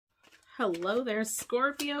Hello there,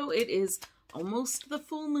 Scorpio. It is almost the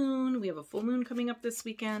full moon. We have a full moon coming up this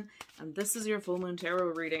weekend, and this is your full moon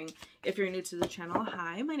tarot reading. If you're new to the channel,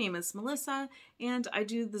 hi, my name is Melissa, and I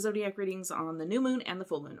do the zodiac readings on the new moon and the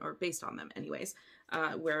full moon, or based on them anyways.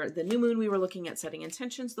 Where the new moon, we were looking at setting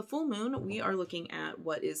intentions. The full moon, we are looking at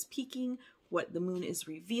what is peaking, what the moon is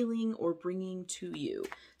revealing or bringing to you.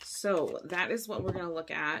 So that is what we're going to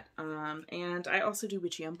look at. And I also do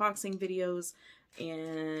witchy unboxing videos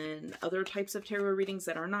and other types of tarot readings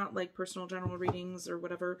that are not like personal general readings or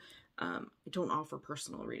whatever. I don't offer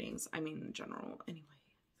personal readings. I mean general anyway.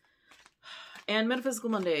 And Metaphysical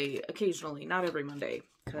Monday occasionally, not every Monday,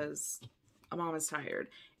 because a mom is tired.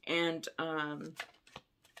 And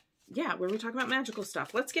yeah, where we talk about magical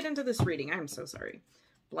stuff. Let's get into this reading. I'm so sorry.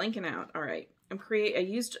 Blanking out. All right.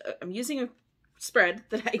 I'm using a spread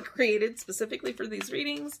that I created specifically for these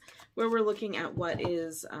readings, where we're looking at what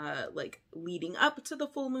is like leading up to the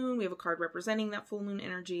full moon. We have a card representing that full moon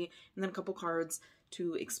energy, and then a couple cards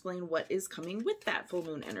to explain what is coming with that full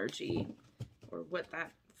moon energy, or what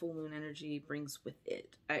that full moon energy brings with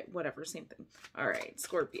it. Whatever, same thing. All right,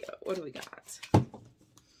 Scorpio, what do we got?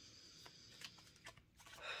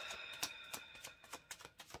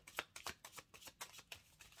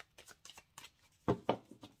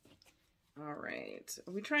 All right,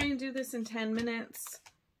 we try and do this in 10 minutes,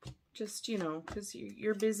 just, you know, because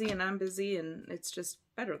you're busy and I'm busy, and it's just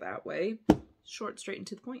better that way. Short, straight and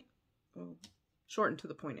to the point. Well, short and to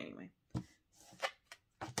the point anyway.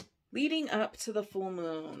 Leading up to the full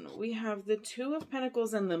moon, we have the Two of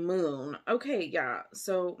Pentacles and the Moon. Okay, yeah,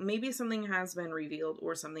 so maybe something has been revealed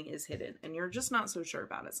or something is hidden, and you're just not so sure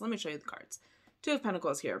about it. So let me show you the cards. Two of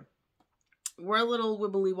Pentacles here. We're a little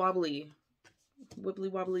wibbly wobbly,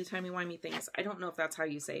 timey-wimey things. I don't know if that's how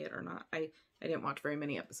you say it or not. I didn't watch very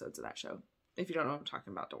many episodes of that show. If you don't know what I'm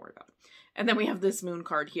talking about, don't worry about it. And then we have this moon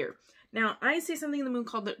card here. Now, I see something in the moon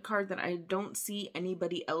card that I don't see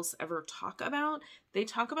anybody else ever talk about. They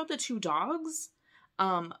talk about the two dogs.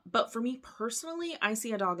 But for me personally, I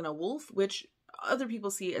see a dog and a wolf, which other people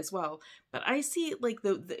see as well. But I see like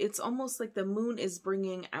it's almost like the moon is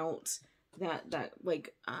bringing out that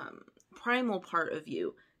like primal part of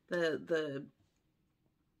you.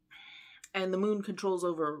 And the moon controls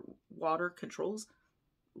over water,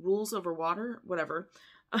 rules over water, whatever.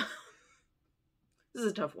 This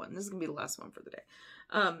is a tough one. This is going to be the last one for the day.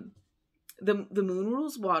 The moon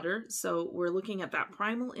rules water, so we're looking at that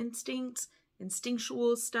primal instinct,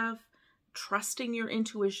 instinctual stuff, trusting your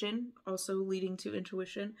intuition, also leading to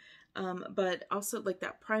intuition, but also like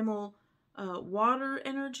that primal water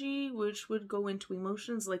energy, which would go into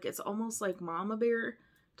emotions. Like it's almost like mama bear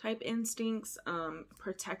type instincts,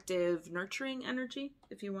 protective, nurturing energy,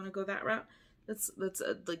 if you want to go that route. That's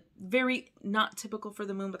like very not typical for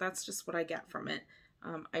the moon, but that's just what I get from it.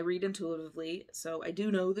 I read intuitively, so I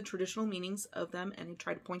do know the traditional meanings of them, and I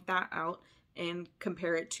try to point that out and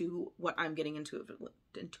compare it to what I'm getting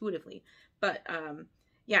intuitively. But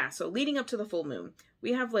yeah, so leading up to the full moon,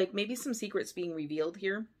 we have like maybe some secrets being revealed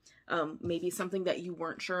here. Maybe something that you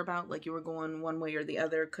weren't sure about, like you were going one way or the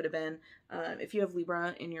other, could have been. If you have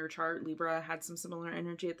Libra in your chart, Libra had some similar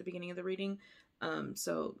energy at the beginning of the reading.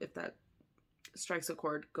 So if that strikes a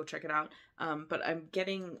chord, go check it out. But I'm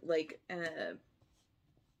getting like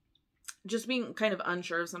just being kind of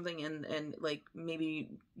unsure of something, and like maybe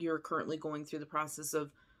you're currently going through the process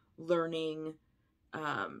of learning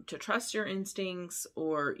to trust your instincts,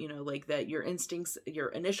 or, you know, like that your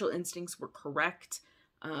initial instincts were correct.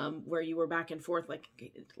 Where you were back and forth,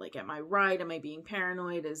 like, am I right? Am I being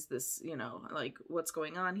paranoid? Is this, you know, like, what's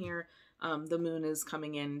going on here? The moon is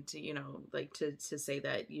coming in to, you know, like to say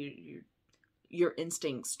that your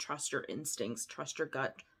instincts, trust your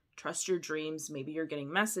gut, trust your dreams. Maybe you're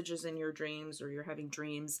getting messages in your dreams, or you're having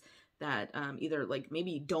dreams that either like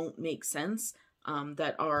maybe don't make sense,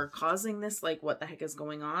 that are causing this, like, what the heck is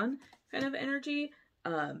going on kind of energy.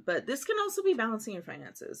 But this can also be balancing your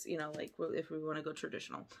finances, you know, like if we want to go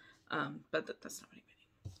traditional. But that's not what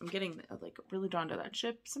I'm getting. Like really drawn to that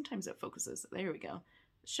ship. Sometimes it focuses. There we go.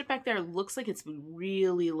 The ship back there looks like it's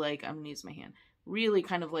really like, I'm going to use my hand, really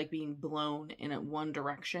kind of like being blown in one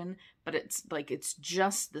direction, but it's like, it's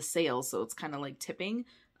just the sail. So it's kind of like tipping.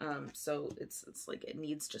 So it's like, it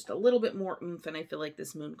needs just a little bit more oomph. And I feel like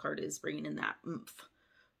this moon card is bringing in that oomph,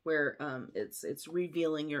 where, it's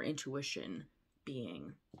revealing your intuition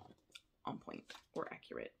being on point or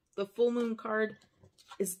accurate. The full moon card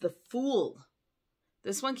is the Fool.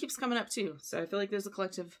 This one keeps coming up too. So I feel like there's a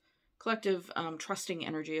collective trusting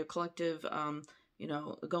energy, a collective, you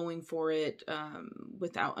know, going for it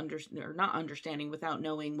without not understanding, without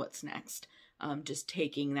knowing what's next. just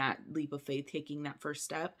taking that leap of faith, taking that first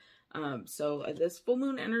step. So this full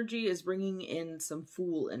moon energy is bringing in some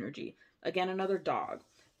Fool energy. Again, another dog.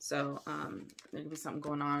 So there could be something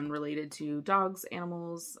going on related to dogs,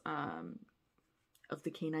 animals of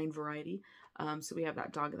the canine variety. So we have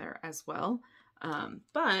that dog there as well.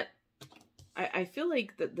 But I feel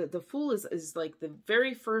like the Fool is like the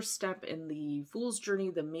very first step in the Fool's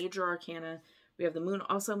journey, the major arcana. We have the moon,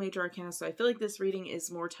 also major arcana. So I feel like this reading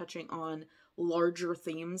is more touching on larger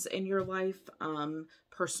themes in your life,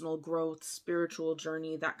 personal growth, spiritual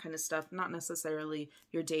journey, that kind of stuff. Not necessarily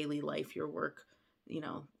your daily life, your work, you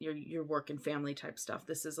know, your work and family type stuff.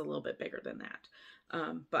 This is a little bit bigger than that.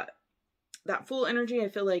 But that Fool energy, I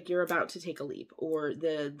feel like you're about to take a leap, or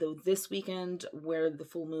this weekend where the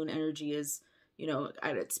full moon energy is, you know,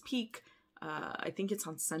 at its peak. I think it's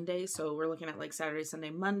on Sunday, so we're looking at like Saturday, Sunday,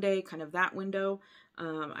 Monday, kind of that window.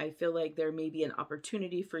 I feel like there may be an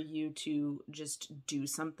opportunity for you to just do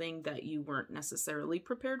something that you weren't necessarily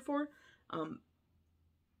prepared for.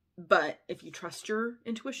 But if you trust your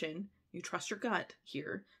intuition, you trust your gut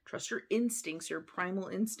here, trust your instincts, your primal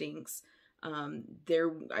instincts,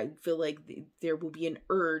 I feel like there will be an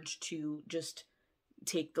urge to just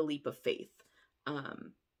take the leap of faith.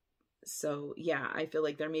 So yeah, I feel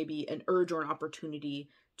like there may be an urge or an opportunity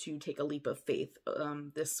to take a leap of faith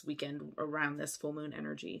this weekend around this full moon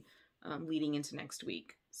energy, leading into next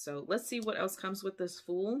week. So let's see what else comes with this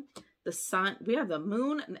Fool. The sun, we have the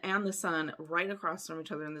moon and the sun right across from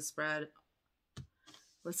each other in the spread.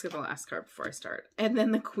 Let's get the last card before I start. And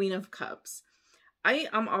then the Queen of Cups.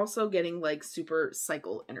 I'm also getting like super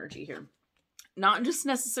cycle energy here. Not just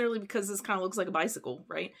necessarily because this kind of looks like a bicycle,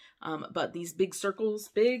 right? But these big circles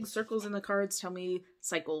in the cards tell me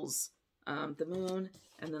cycles. The moon,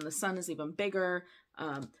 and then the sun is even bigger.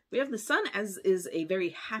 We have the sun as is a very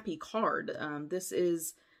happy card. This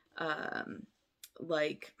is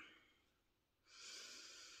like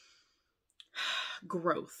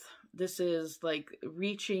growth. This is like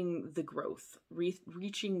reaching the growth,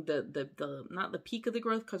 reaching the not the peak of the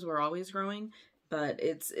growth, because we're always growing, but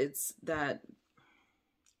it's that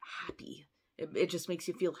happy. It just makes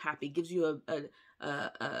you feel happy. Gives you a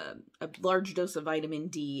large dose of vitamin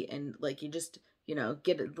D, and like you just, you know,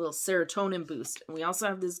 get a little serotonin boost. And we also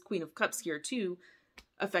have this Queen of Cups here too,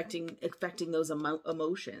 affecting those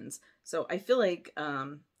emotions. So I feel like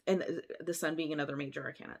and the sun being another major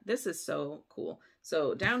arcana. This is so cool.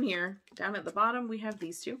 So down here, down at the bottom, we have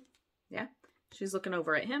these two. Yeah, she's looking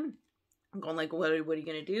over at him. I'm going like, what are you going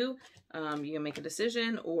to do? You going to make a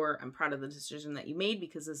decision, or I'm proud of the decision that you made,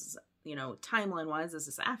 because this is, you know, timeline-wise, this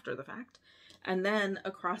is after the fact. And then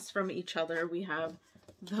across from each other, we have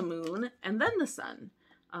the moon and then the sun.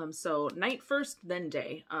 So night first, then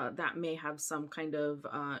day. That may have some kind of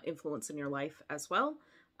influence in your life as well.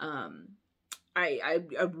 I'm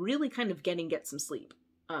really kind of get some sleep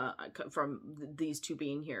from these two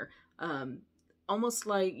being here. Almost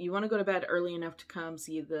like you want to go to bed early enough to come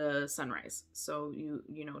see the sunrise. So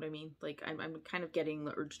you know what I mean? Like I'm kind of getting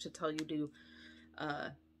the urge to tell you to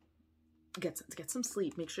get some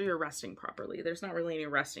sleep. Make sure you're resting properly. There's not really any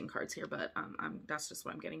resting cards here, but that's just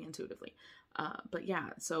what I'm getting intuitively. But yeah,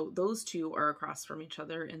 so those two are across from each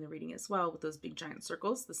other in the reading as well, with those big giant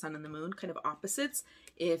circles, the sun and the moon, kind of opposites.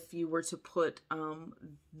 If you were to put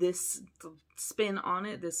this spin on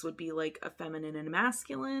it, this would be like a feminine and a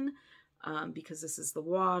masculine, because this is the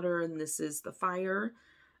water and this is the fire.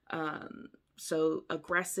 So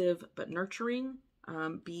aggressive but nurturing.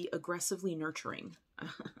 Be aggressively nurturing.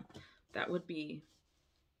 That would be,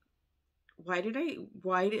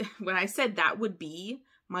 when I said that would be,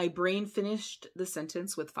 my brain finished the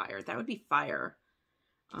sentence with fire. That would be fire.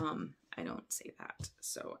 I don't say that,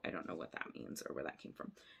 so I don't know what that means or where that came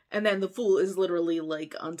from. And then the Fool is literally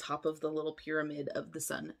like on top of the little pyramid of the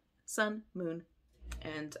sun, moon,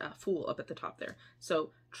 and Fool up at the top there.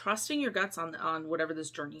 So trusting your guts on whatever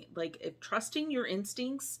this journey, like if trusting your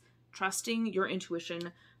instincts, trusting your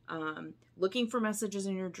intuition, looking for messages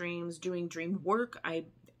in your dreams, doing dream work. I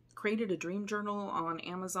created a dream journal on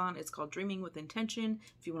Amazon. It's called Dreaming with Intention.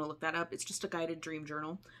 If you want to look that up, it's just a guided dream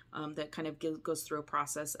journal that kind of goes through a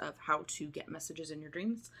process of how to get messages in your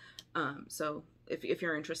dreams. So if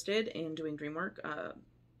you're interested in doing dream work,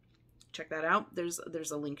 check that out.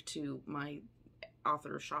 There's a link to my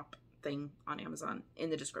author shop thing on Amazon in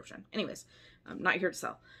the description. Anyways, I'm not here to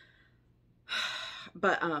sell.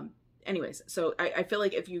 But anyways, so I feel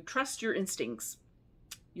like if you trust your instincts,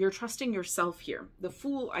 you're trusting yourself here. The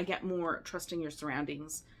Fool, I get more trusting your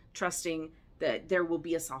surroundings, trusting that there will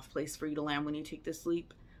be a soft place for you to land when you take this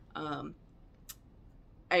leap.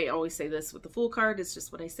 I always say this with the Fool card. It's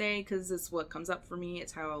just what I say because it's what comes up for me.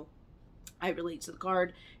 It's how I relate to the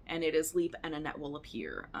card, and it is leap and a net will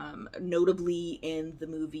appear. Notably in the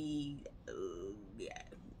movie,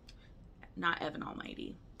 not Evan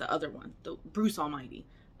Almighty, the other one, the Bruce Almighty.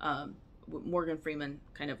 Morgan Freeman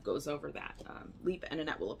kind of goes over that. Leap and a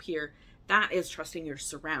net will appear. That is trusting your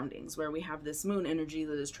surroundings, where we have this moon energy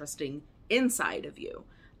that is trusting inside of you.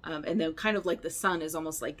 And then kind of like the sun is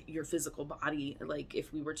almost like your physical body, like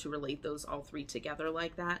if we were to relate those all three together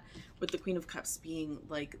like that, with the Queen of Cups being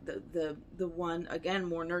like the one, again,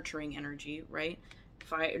 more nurturing energy, right?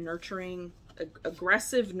 Fire, nurturing,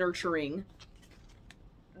 aggressive nurturing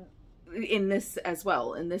in this as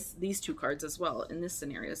well, in these two cards as well in this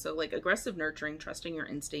scenario. So like aggressive nurturing, trusting your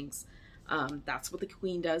instincts. That's what the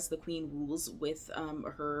Queen does. The Queen rules with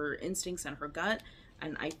her instincts and her gut.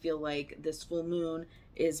 And I feel like this full moon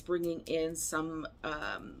is bringing in some,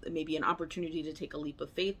 maybe an opportunity to take a leap of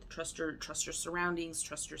faith, trust your surroundings,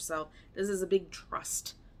 trust yourself. This is a big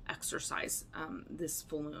trust exercise, this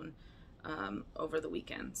full moon, over the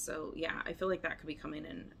weekend. So yeah, I feel like that could be coming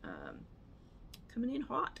in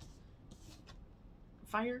hot.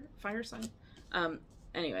 Fire sign.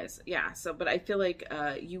 Anyways, yeah, so, but I feel like,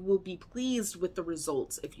 you will be pleased with the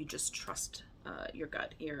results if you just trust your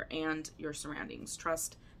gut here and your surroundings.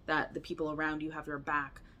 Trust that the people around you have your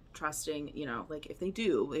back. Trusting, you know, like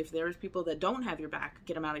if there's people that don't have your back,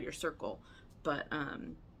 get them out of your circle. But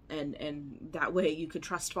and that way you could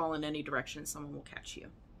trust fall in any direction, someone will catch you.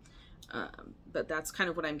 But that's kind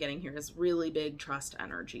of what I'm getting here, is really big trust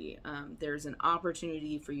energy. There's an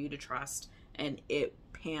opportunity for you to trust, and it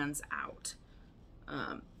pans out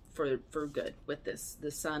for good with this.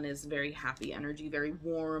 The sun is very happy energy, very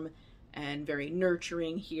warm and very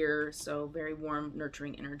nurturing here. So very warm,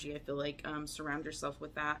 nurturing energy. I feel like surround yourself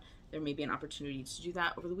with that. There may be an opportunity to do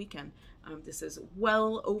that over the weekend. This is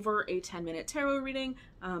well over a 10-minute tarot reading,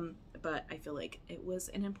 but I feel like it was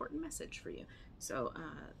an important message for you. So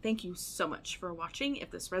thank you so much for watching.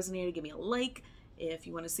 If this resonated, give me a like. If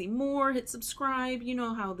you want to see more, hit subscribe. You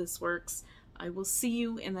know how this works. I will see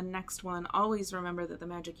you in the next one. Always remember that the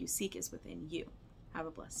magic you seek is within you. Have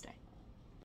a blessed day.